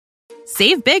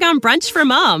Save big on brunch for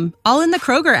mom, all in the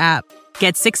Kroger app.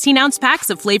 Get 16-ounce packs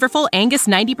of flavorful Angus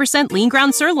 90% lean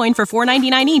ground sirloin for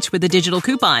 $4.99 each with a digital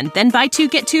coupon. Then buy 2,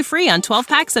 get 2 free on 12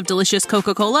 packs of delicious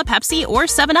Coca-Cola, Pepsi, or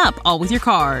 7-Up, all with your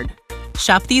card.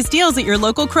 Shop these deals at your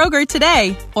local Kroger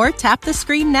today, or tap the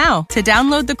screen now to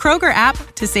download the Kroger app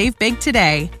to save big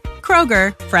today.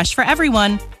 Kroger, fresh for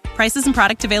everyone. Prices and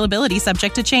product availability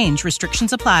subject to change.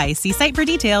 Restrictions apply. See site for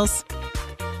details.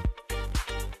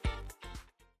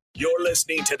 You're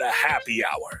listening to the Happy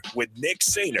Hour with Nick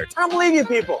Sainert. I don't believe you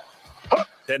people.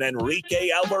 And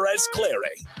Enrique Alvarez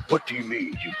Clary. What do you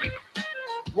mean, you people?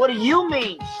 What do you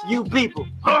mean, you people?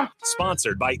 Huh?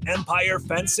 Sponsored by Empire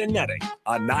Fence and Netting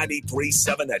on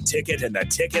 93.7 The Ticket and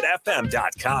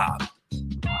theticketfm.com.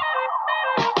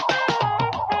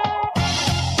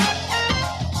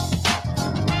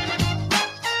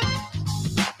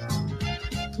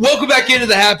 Welcome back into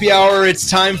the Happy Hour. It's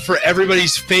time for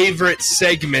everybody's favorite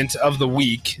segment of the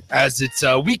week, as it's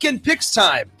weekend picks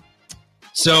time.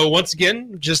 So once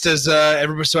again, just as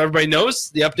everybody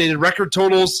knows, the updated record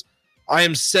totals. I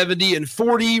am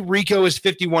 70-40. Rico is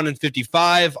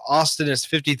 51-55. Austin is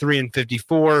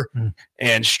 53-54,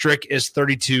 and Strick is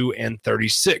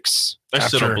 32-36. I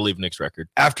still don't believe Nick's record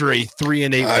After a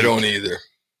 3-8. I don't either.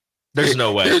 There's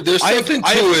no way. There's something to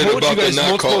it told about you guys the not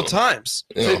multiple call. times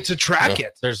to track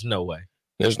it. There's no way.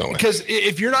 There's no way. Because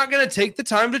if you're not going to take the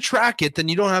time to track it, then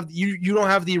you don't have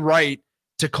the right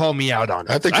to call me out on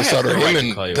it. I think the Sutter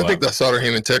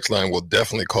Heyman text line will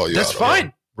definitely call you That's out.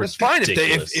 Fine. That's fine.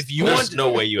 Ridiculous. If you There's want, no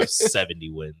way you have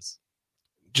 70 wins.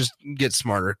 Just get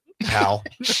smarter, pal.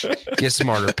 Get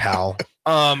smarter, pal.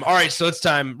 All right, so it's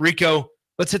time. Rico,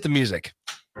 let's hit the music.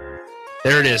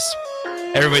 There it is.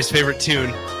 Everybody's favorite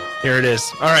tune. Here it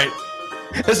is. All right.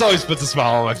 This always puts a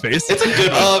smile on my face. It's a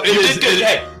good one. You did good.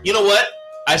 Hey, you know what?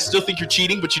 I still think you're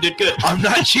cheating, but you did good. I'm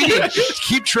not cheating.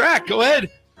 Keep track. Go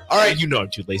ahead. All right. You know I'm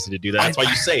too lazy to do that. That's why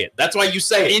you say it. That's why you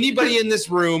say it. Anybody in this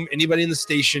room, anybody in the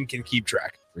station can keep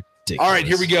track. Ridiculous. All right,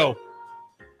 here we go.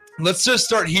 Let's just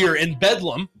start here in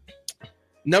Bedlam.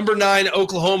 Number 9,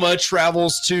 Oklahoma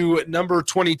travels to number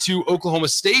 22, Oklahoma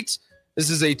State.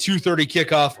 This is a 2:30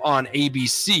 kickoff on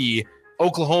ABC.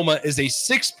 Oklahoma is a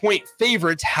 6-point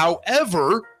favorite.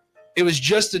 However, it was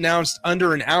just announced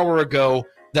under an hour ago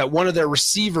that one of their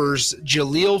receivers,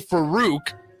 Jaleel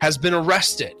Farouk, has been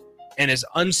arrested and is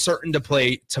uncertain to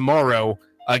play tomorrow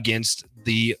against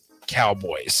the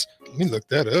Cowboys. Let me look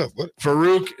that up. What?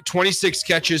 Farouk, 26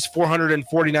 catches,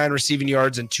 449 receiving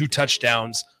yards, and 2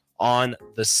 touchdowns on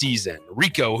the season.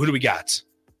 Rico, who do we got?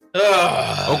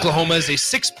 Oklahoma is a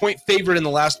 6-point favorite in the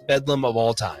last Bedlam of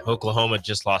all time. Oklahoma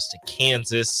just lost to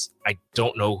Kansas. I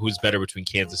don't know who's better between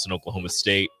Kansas and Oklahoma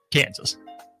State. Kansas.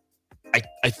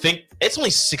 I think it's only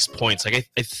 6 points. I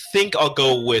think I'll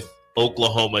go with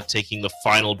Oklahoma taking the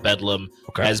final Bedlam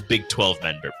as Big 12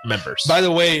 members. By the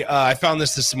way, I found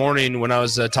this morning when I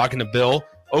was talking to Bill.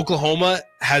 Oklahoma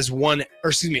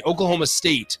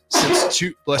State since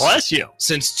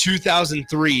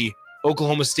 2003.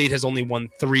 Oklahoma State has only won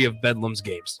 3 of Bedlam's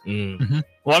games. Mm-hmm.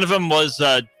 One of them was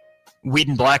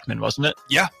Whedon Blackman, wasn't it?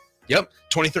 Yeah. Yep.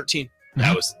 2013.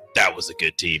 That was a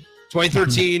good team.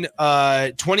 2013,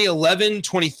 2011,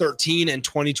 2013, and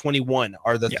 2021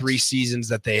 are the 3 seasons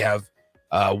that they have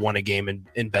won a game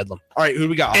in Bedlam. All right, who do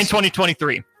we got? In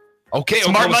 2023. Okay,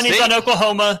 Smart money's on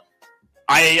Oklahoma.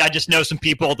 I just know some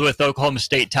people with Oklahoma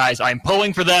State ties. I'm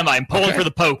pulling for them. I'm pulling for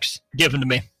the Pokes. Give them to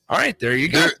me. All right, there you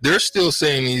go. They're still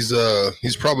saying he's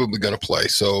probably going to play.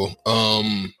 So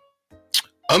I'm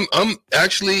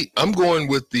going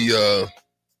with the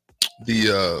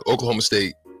Oklahoma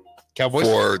State Cowboys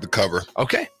for the cover.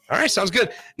 Okay. All right, sounds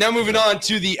good. Now moving on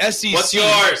to the SEC. What's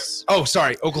yours? Oh,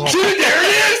 sorry, Oklahoma. There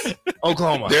it is.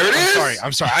 Oklahoma. There it is.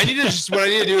 I'm sorry. I need to what I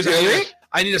need to do is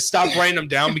I need to stop writing them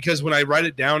down because when I write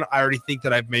it down, I already think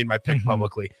that I've made my pick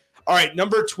publicly. All right,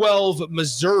 number 12,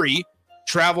 Missouri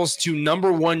travels to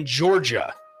number 1,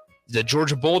 Georgia. The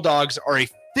Georgia Bulldogs are a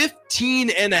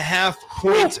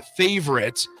 15.5-point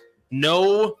favorite.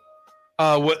 No,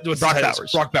 what's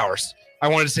Brock Bowers. I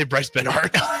wanted to say Bryce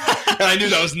Benhart. And I knew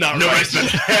that was not Bryce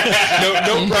Benhart.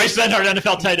 no Bryce Benhart,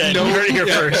 NFL tight end. You heard it here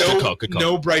first. Good call.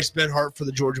 No Bryce Benhart for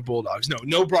the Georgia Bulldogs.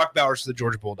 No Brock Bowers for the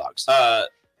Georgia Bulldogs.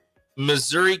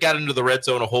 Missouri got into the red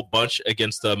zone a whole bunch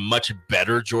against a much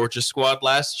better Georgia squad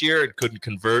last year and couldn't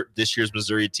convert. This year's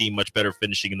Missouri team much better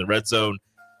finishing in the red zone.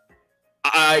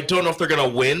 I don't know if they're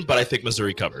going to win, but I think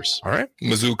Missouri covers. All right.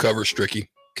 Mizzou covers Stricky.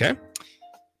 Okay.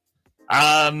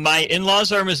 My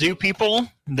in-laws are Mizzou people.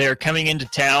 They're coming into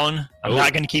town. I'm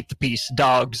not going to keep the peace.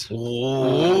 Dogs.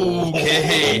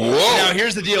 Okay. Whoa. Now,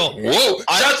 here's the deal. Whoa.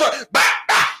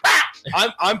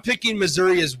 I'm picking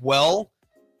Missouri as well.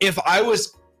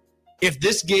 if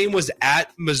this game was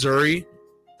at Missouri,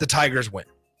 the Tigers win.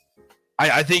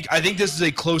 I think this is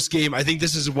a close game. I think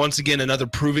this is once again another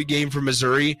prove it game for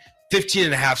Missouri.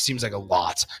 15.5 seems like a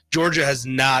lot. Georgia has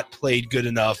not played good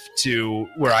enough to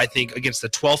where I think against the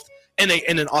 12th and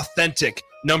an authentic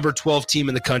number 12 team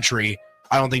in the country,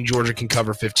 I don't think Georgia can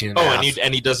cover 15.5. Oh,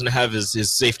 and he doesn't have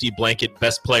his safety blanket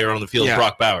best player on the field,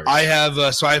 Brock Bowers. I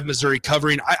have Missouri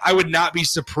covering. I would not be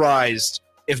surprised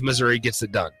if Missouri gets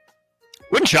it done.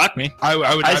 Wouldn't shock me.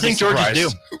 I think Georgia do.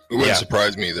 It wouldn't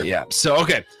surprise me either. Yeah. So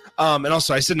okay. And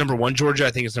also, I said number 1 Georgia.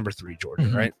 I think it's number 3 Georgia,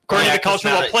 right? According to the College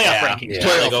Football Playoff rankings. Yeah.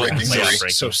 Playoff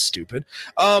rankings. So stupid.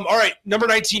 All right. Number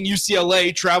 19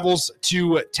 UCLA travels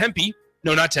to Tempe.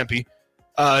 No, not Tempe.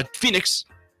 Phoenix,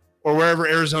 or wherever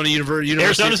Arizona University.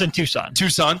 Arizona's in Tucson.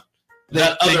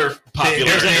 That other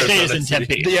popular Arizona State is in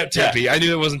Tempe. Tempe. Yeah, Tempe. I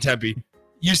knew it wasn't Tempe.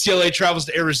 UCLA travels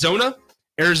to Arizona.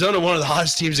 Arizona, one of the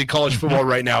hottest teams in college football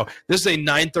right now. This is a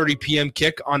 9:30 p.m.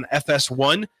 kick on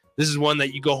FS1. This is one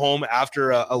that you go home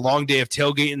after a long day of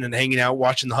tailgating and hanging out,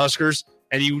 watching the Huskers,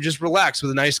 and you just relax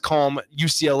with a nice, calm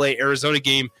UCLA-Arizona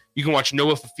game. You can watch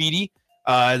Noah Fafiti,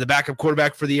 the backup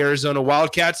quarterback for the Arizona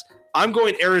Wildcats. I'm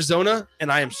going Arizona,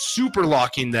 and I am super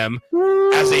locking them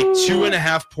as a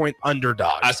 2.5-point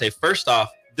underdog. I say, first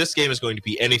off, this game is going to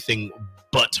be anything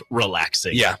but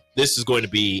relaxing. Yeah. This is going to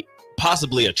be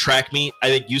possibly a track meet. I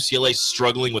think UCLA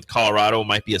struggling with Colorado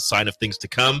might be a sign of things to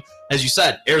come. As you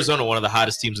said, Arizona, one of the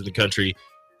hottest teams in the country.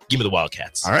 Give me the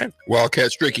Wildcats. All right.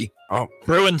 Wildcats tricky. Oh,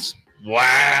 Bruins.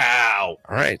 Wow.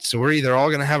 All right. So we're either all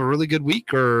going to have a really good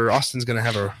week or Austin's going to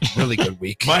have a really good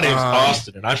week. My name's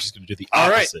Austin, and I'm just going to do the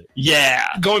opposite. All right. Yeah.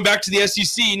 Going back to the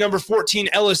SEC, number 14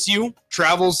 LSU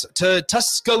travels to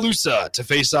Tuscaloosa to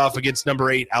face off against number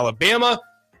 8 Alabama.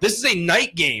 This is a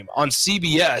night game on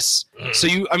CBS. So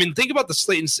think about the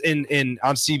slate in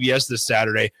on CBS this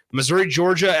Saturday. Missouri,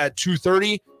 Georgia at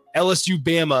 2:30, LSU,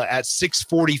 Bama at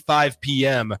 6:45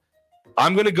 p.m.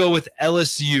 I'm going to go with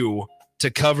LSU to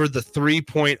cover the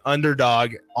 3-point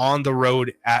underdog on the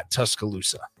road at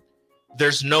Tuscaloosa.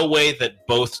 There's no way that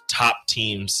both top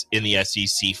teams in the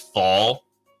SEC fall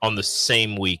on the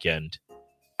same weekend.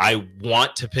 I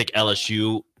want to pick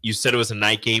LSU. You said it was a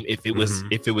night game. If it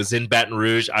was in Baton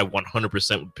Rouge, I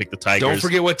 100% would pick the Tigers. Don't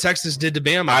forget what Texas did to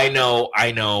Bama. I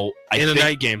know. In a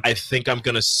night game. I think I'm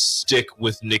going to stick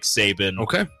with Nick Saban.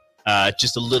 Okay.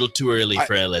 Just a little too early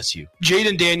for LSU.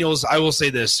 Jaden Daniels, I will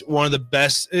say this, one of the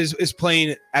best, is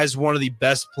playing as one of the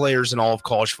best players in all of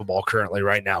college football currently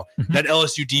right now. That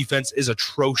LSU defense is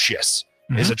atrocious.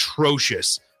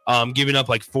 Giving up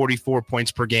like 44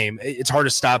 points per game. It's hard to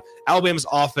stop. Alabama's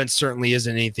offense certainly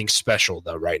isn't anything special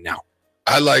though right now.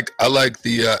 I like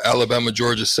the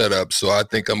Alabama-Georgia setup, so I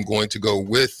think I'm going to go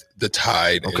with the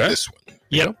Tide in this one.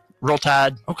 Yep. Roll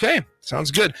Tide. Okay. Sounds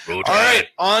good. All right.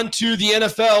 On to the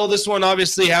NFL. This one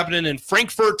obviously happening in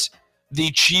Frankfurt.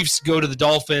 The Chiefs go to the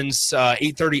Dolphins.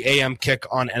 8:30 a.m. kick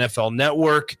on NFL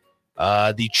Network.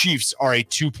 The Chiefs are a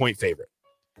 2-point favorite.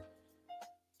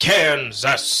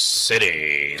 Kansas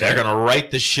City. They're going to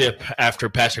right the ship after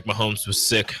Patrick Mahomes was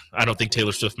sick. I don't think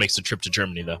Taylor Swift makes the trip to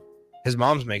Germany, though. His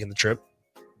mom's making the trip.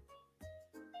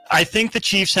 I think the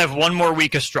Chiefs have one more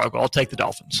week of struggle. I'll take the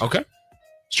Dolphins. Okay.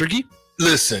 Stricky?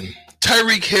 Listen,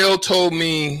 Tyreek Hill told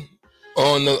me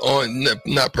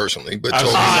not personally, but told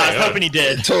me. I was hoping he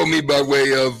did. Told me by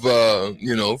way of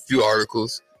a few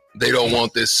articles. They don't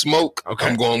want this smoke. Okay.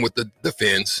 I'm going with the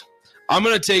Fins. I'm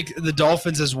going to take the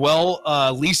Dolphins as well.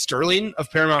 Lee Sterling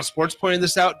of Paramount Sports pointed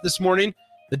this out this morning.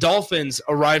 The Dolphins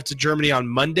arrived to Germany on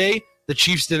Monday. The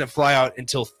Chiefs didn't fly out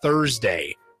until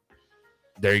Thursday.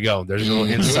 There you go. There's a little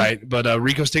insight. But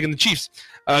Rico's taking the Chiefs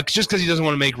just because he doesn't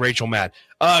want to make Rachel mad.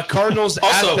 Cardinals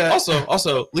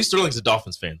also, Lee Sterling's a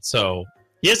Dolphins fan, so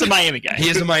he is a Miami guy. He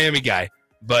is a Miami guy,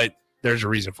 but there's a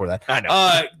reason for that. I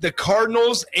know. The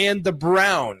Cardinals and the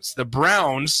Browns. The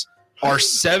Browns are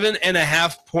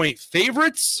 7.5-point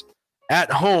favorites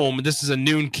at home. This is a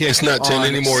noon kick. It's not 10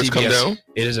 anymore. CBS. It's come down.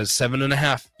 It is at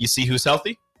 7.5. You see who's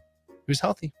healthy? Who's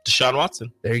healthy? Deshaun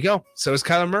Watson. There you go. So is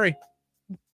Kyler Murray.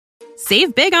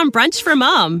 Save big on brunch for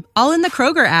mom, all in the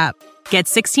Kroger app. Get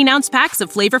 16-ounce packs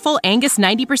of flavorful Angus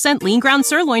 90% lean ground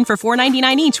sirloin for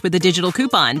 $4.99 each with a digital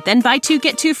coupon. Then buy 2,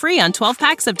 get 2 free on 12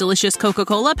 packs of delicious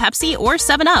Coca-Cola, Pepsi, or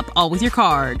 7-Up, all with your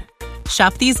card.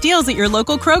 Shop these deals at your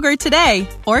local Kroger today,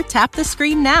 or tap the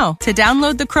screen now to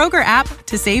download the Kroger app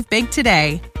to save big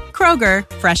today. Kroger,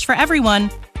 fresh for everyone.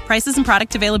 Prices and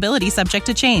product availability subject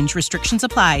to change. Restrictions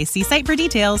apply. See site for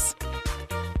details.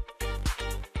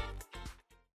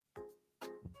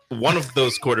 One of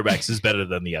those quarterbacks is better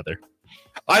than the other.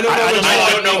 I don't know.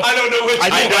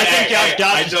 I think Josh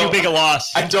Dobbs is too big a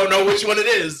loss. I don't know which one it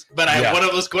is, but one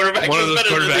of those quarterbacks. One of those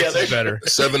quarterbacks is better.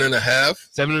 7.5.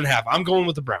 7.5. I'm going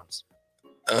with the Browns.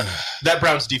 That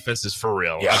Browns defense is for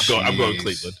real. Yeah. I'm going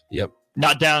Cleveland. Yep.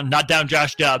 Not down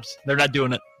Josh Dobbs. They're not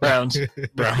doing it. Browns.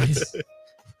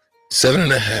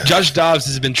 7.5. Josh Dobbs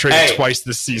has been traded twice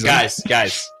this season.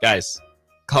 Guys.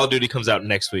 Call of Duty comes out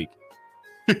next week.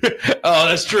 Oh,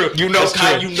 that's true. You know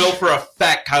for a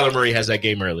fact Kyler Murray has that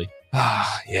game early.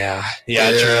 Yeah, true.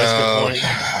 That's a good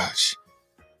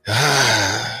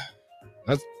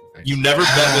point. You never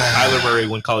bet with Kyler Murray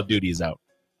when Call of Duty is out.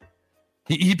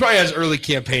 He probably has early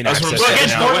campaign access. Look,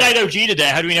 it's Fortnite OG today.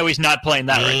 How do we know he's not playing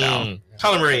that right now?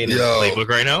 Kyler Murray in his playbook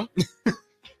right now.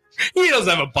 He doesn't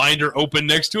have a binder open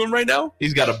next to him right now.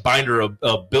 He's got a binder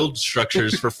of build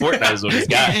structures for Fortnite is what he's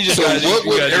got. So what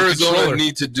would Arizona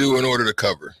need to do in order to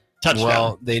cover? Touchdown.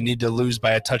 Well, they need to lose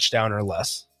by a touchdown or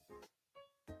less.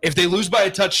 If they lose by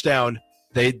a touchdown,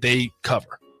 they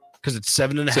cover because it's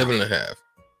 7.5. 7.5.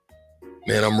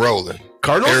 Man, I'm rolling.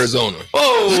 Cardinals? Arizona.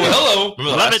 Oh, hello.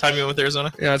 Remember the last time you went with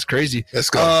Arizona? Yeah, that's crazy.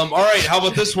 Let's go. All right, how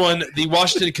about this one? The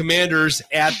Washington Commanders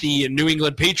at the New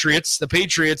England Patriots. The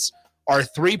Patriots are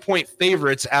 3-point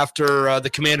favorites after the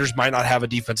Commanders might not have a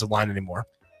defensive line anymore.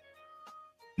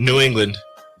 New England.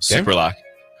 Super lock.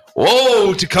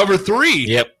 Whoa, to cover 3.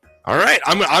 Yep. All right,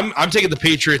 I'm taking the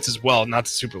Patriots as well, not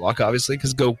the Super Lock, obviously,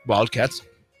 because go Wildcats.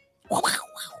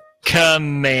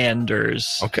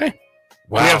 Commanders. Okay.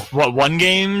 Wow. We have, 1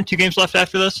 game, 2 games left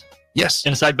after this? Yes.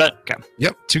 In a side bet? Okay.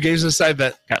 Yep, 2 games in a side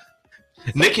bet. Okay.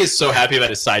 Nick is so happy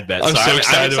about his side bet. I'm so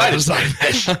excited about the side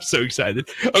bet. I'm so excited.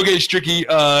 Okay, Stricky,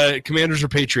 Commanders or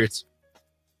Patriots?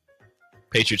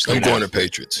 Patriots. I'm going to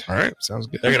Patriots. All right, sounds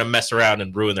good. They're going to mess around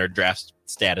and ruin their draft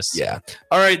status. Yeah.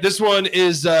 All right, this one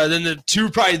is then the two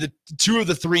of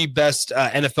the 3 best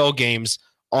NFL games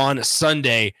on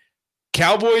Sunday.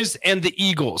 Cowboys and the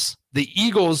Eagles. The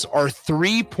Eagles are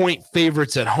 3-point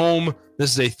favorites at home.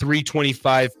 This is a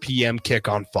 3:25 p.m. kick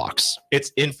on Fox.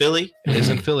 It's in Philly. It is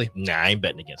in Philly. Nah, I ain't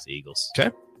betting against the Eagles. Okay.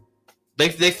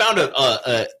 They found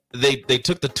they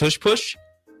took the tush push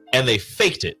and they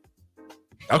faked it.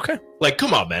 Okay. Like,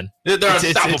 come on, man. They're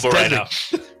unstoppable right now.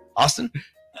 Austin?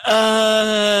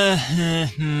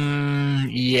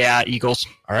 Yeah, Eagles.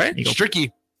 All right. Eagles.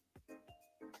 Stricky.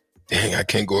 Dang, I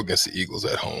can't go against the Eagles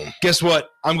at home. Guess what?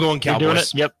 I'm going Cowboys. You're doing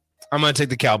it? Yep. I'm going to take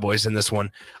the Cowboys in this one.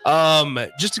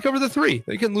 Just to cover the 3.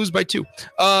 They can lose by 2.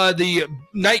 The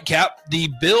nightcap, the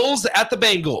Bills at the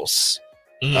Bengals.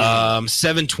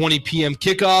 7:20 p.m.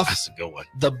 kickoff. That's a good one.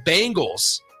 The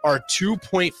Bengals are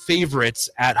 2-point favorites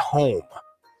at home.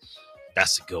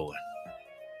 That's a good one.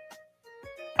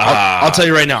 I'll tell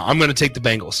you right now, I'm going to take the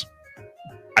Bengals.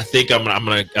 I think I'm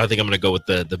gonna go with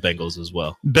the Bengals as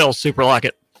well. Bills, super lock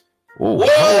it.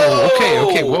 Whoa.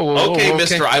 Okay. Whoa. Okay,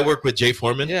 Mister. I work with Jay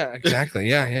Foreman. Yeah, exactly.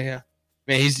 Yeah.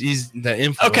 Man, he's the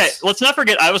influence. Okay, let's not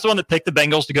forget, I was the one that picked the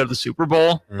Bengals to go to the Super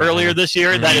Bowl earlier this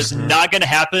year. That is not going to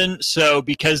happen. So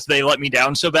because they let me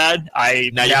down so bad,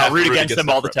 I now root against them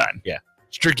all the time. Yeah.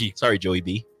 Stricky. Sorry, Joey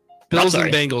B. Bills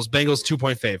and Bengals. Bengals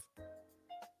 2-point fave.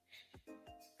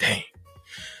 Dang.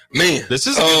 Man, this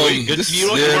is a good.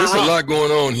 There's a lot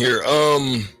going on here.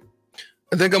 I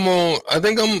think I'm gonna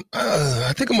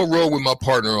roll with my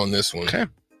partner on this one. Okay.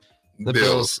 The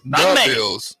Bills.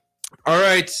 Bills. All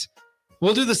right.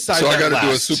 We'll do the side. So I got to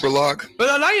do a super lock.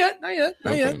 But not yet.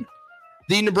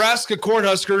 The Nebraska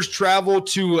Cornhuskers travel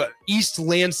to East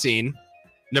Lansing.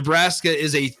 Nebraska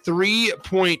is a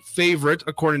 3-point favorite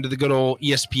according to the good old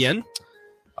ESPN.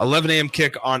 11 a.m.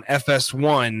 kick on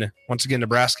FS1. Once again,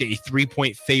 Nebraska, a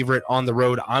 3-point favorite on the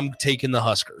road. I'm taking the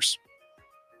Huskers.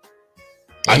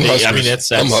 I'm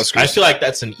Huskers. I feel like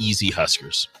that's an easy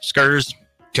Huskers. Skurs.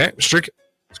 Okay. Strick.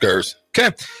 Skurs.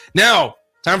 Okay. Now,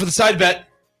 time for the side bet.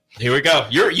 Here we go.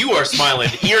 You are smiling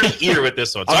ear to ear with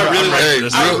this one. So I really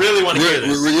want to hear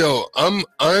this. Yo,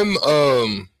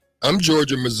 I'm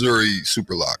Georgia, Missouri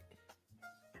super lock.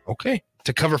 Okay.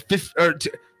 To cover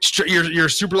you're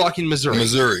super locking Missouri.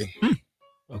 Missouri.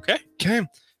 Okay.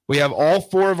 We have all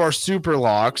 4 of our super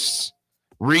locks.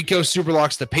 Rico super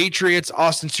locks the Patriots.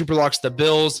 Austin super locks the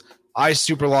Bills. I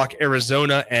super lock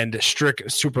Arizona, and Strick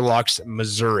super locks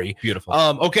Missouri. Beautiful.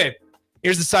 Okay.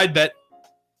 Here's the side bet.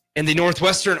 In the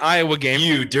Northwestern Iowa game,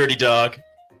 you dirty dog,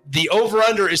 the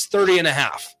over-under is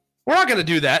 30.5. We're not going to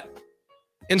do that.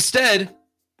 Instead,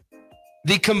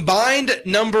 the combined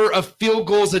number of field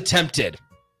goals attempted.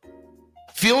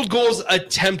 Field goals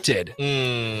attempted.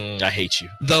 I hate you.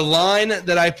 The line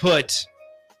that I put,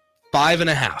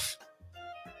 5.5.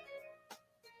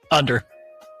 Under.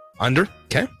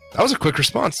 Okay. That was a quick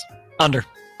response. Under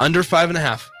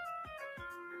 5.5.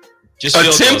 Just field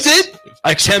goals.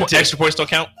 Attempted. Extra points don't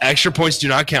count? Extra points do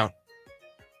not count.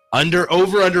 Under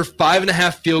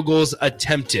 5.5 field goals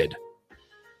attempted.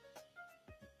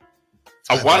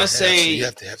 I want to say so you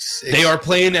have to have 6. They are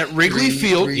playing at Wrigley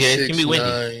Field. Yeah, it can be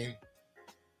windy. 9.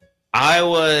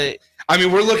 Iowa. I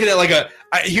mean, we're looking at like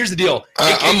here's the deal.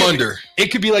 I'm under. It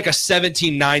could be like a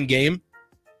 17-9 game.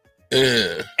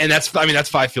 Yeah. And that's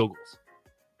 5 field goals.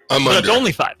 I'm But under. it's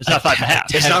only 5. It's not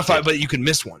 5.5. It's not 5, but you can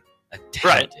miss one.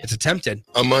 Right. It's attempted.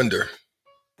 I'm under.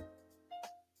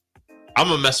 I'm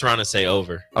going to mess around and say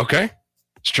over. Okay.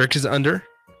 Strick is under.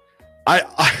 I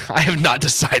have not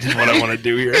decided what I want to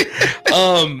do here.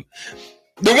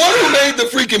 The one who made the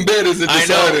freaking bet isn't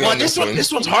decided on this one.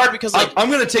 This one's hard because I'm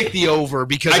going to take the over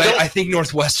because I think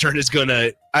Northwestern is going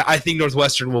to. I think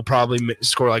Northwestern will probably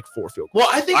score like 4 field goals. Well,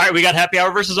 I think. All right, we got happy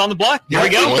hour versus on the block. Here we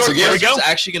go. Northwestern's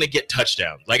actually going to get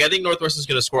touchdowns. Like I think Northwestern's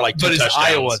going to score like 2 touchdowns. But it's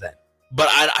Iowa then. But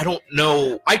I don't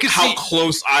know how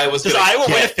close Iowa's going to Does Iowa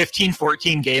get. win a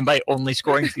 15-14 game by only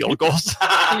scoring field goals?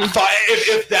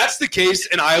 If that's the case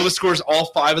and Iowa scores all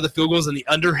 5 of the field goals and the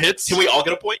under hits, can we all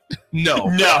get a point? No.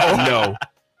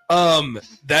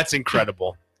 That's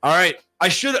incredible. All right.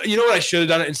 You know what I should have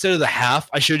done? Instead of the half,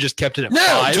 I should have just kept it at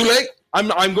 5. Too late.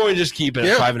 I'm going to just keep it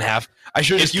at 5.5. I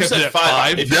should have just kept it at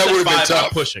 5. If that would have been tough.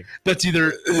 I'm pushing. That's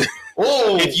either.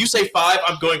 If you say 5,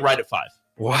 I'm going right at 5.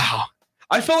 Wow.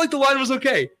 I felt like the line was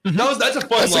okay. That's a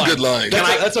fun That's line. a good line.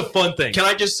 That's a fun thing. Can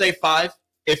I just say 5?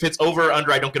 If it's over or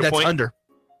under, I don't get a point? That's under.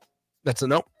 That's a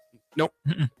nope. Nope.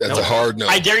 That's a hard no.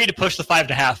 I dare you to push the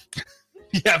 5.5.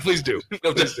 Yeah, please do.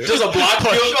 Does a block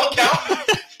field goal count?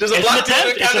 Does a block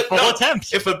attempt? It's a full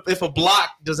attempt. If a block,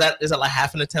 is that like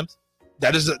half an attempt?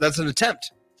 That's an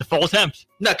attempt. It's a full attempt.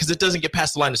 No, because it doesn't get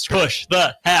past the line of scrimmage. Push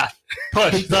the half.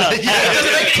 Push the half.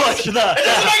 Push the half. It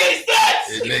doesn't make any sense.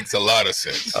 It makes a lot of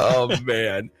sense. Oh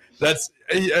man, that's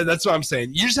what I'm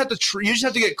saying. You just have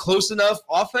to get close enough.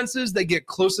 Offenses that get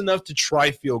close enough to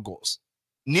try field goals.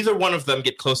 Neither one of them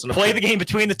get close enough. Play the game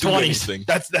between the 20s.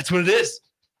 That's what it is.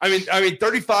 I mean,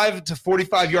 35 to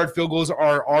 45-yard field goals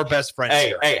are our best friends.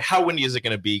 Hey, how windy is it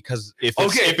going to be? Because if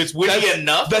it's windy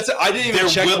enough, I didn't even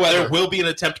check weather. There will be an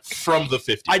attempt from the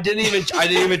 50. I didn't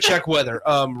even check weather.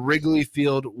 Wrigley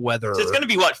Field weather. So it's going to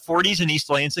be what, 40s in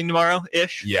East Lansing tomorrow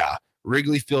ish? Yeah,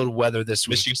 Wrigley Field weather this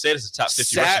week. Michigan State is a top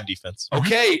 50 rushing defense.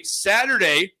 Okay,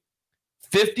 Saturday,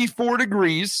 54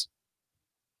 degrees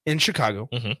in Chicago.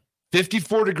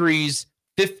 54 degrees,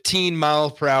 15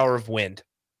 miles per hour of wind.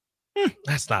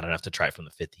 That's not enough to try from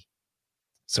the 50.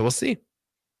 So we'll see.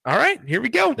 All right, here we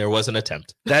go. There was an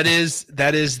attempt. That is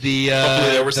the.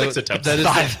 Hopefully there were 6 attempts.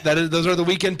 Those are the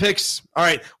weekend picks. All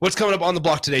right, what's coming up on the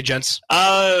block today, gents?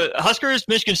 Huskers,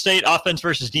 Michigan State, offense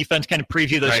versus defense. Kind of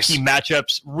preview those key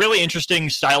matchups. Really interesting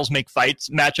styles make fights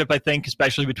matchup, I think,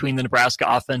 especially between the Nebraska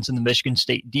offense and the Michigan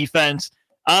State defense.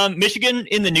 Michigan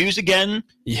in the news again.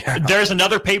 Yeah. There's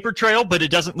another paper trail, but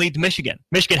it doesn't lead to Michigan.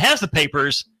 Michigan has the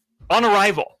papers on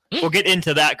arrival. We'll get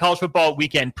into that college football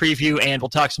weekend preview, and we'll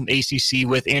talk some ACC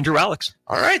with Andrew Alex.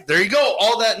 All right, there you go.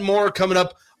 All that and more coming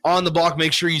up on the block.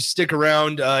 Make sure you stick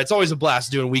around. It's always a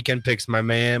blast doing weekend picks, my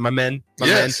men.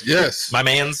 Yes. My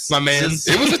mans.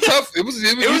 It was a tough. It was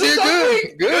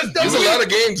good. Good. There's a lot of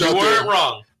games out there. You weren't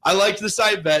wrong. I liked the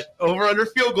side bet. Over under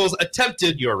field goals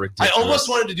attempted. You're ridiculous. I almost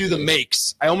wanted to do the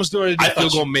makes. I almost wanted to do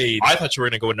field goal made. I thought you were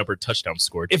going to go with number of touchdowns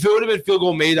scored. If it would have been field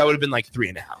goal made, I would have been like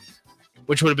 3.5,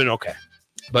 which would have been okay.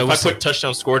 But if I put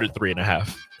touchdown scored at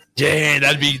 3.5. Yeah,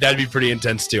 that'd be pretty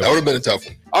intense too. That would have been a tough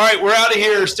one. All right, we're out of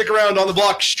here. Stick around on the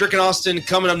block. Strick and Austin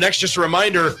coming up next. Just a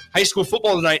reminder, high school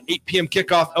football tonight, 8 p.m.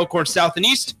 kickoff, Elkhorn South and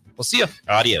East. We'll see you.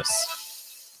 Adios.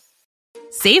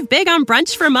 Save big on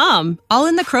brunch for mom, all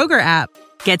in the Kroger app.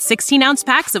 Get 16-ounce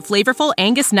packs of flavorful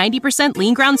Angus 90%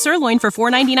 lean ground sirloin for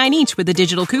 $4.99 each with a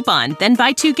digital coupon. Then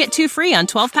buy 2, get 2 free on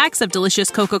 12 packs of delicious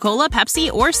Coca-Cola,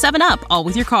 Pepsi, or 7-Up, all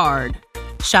with your card.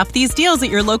 Shop these deals at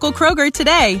your local Kroger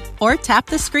today, or tap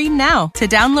the screen now to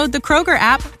download the Kroger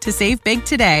app to save big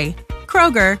today.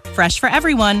 Kroger, fresh for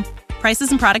everyone. Prices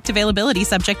and product availability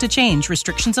subject to change.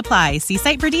 Restrictions apply. See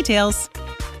site for details.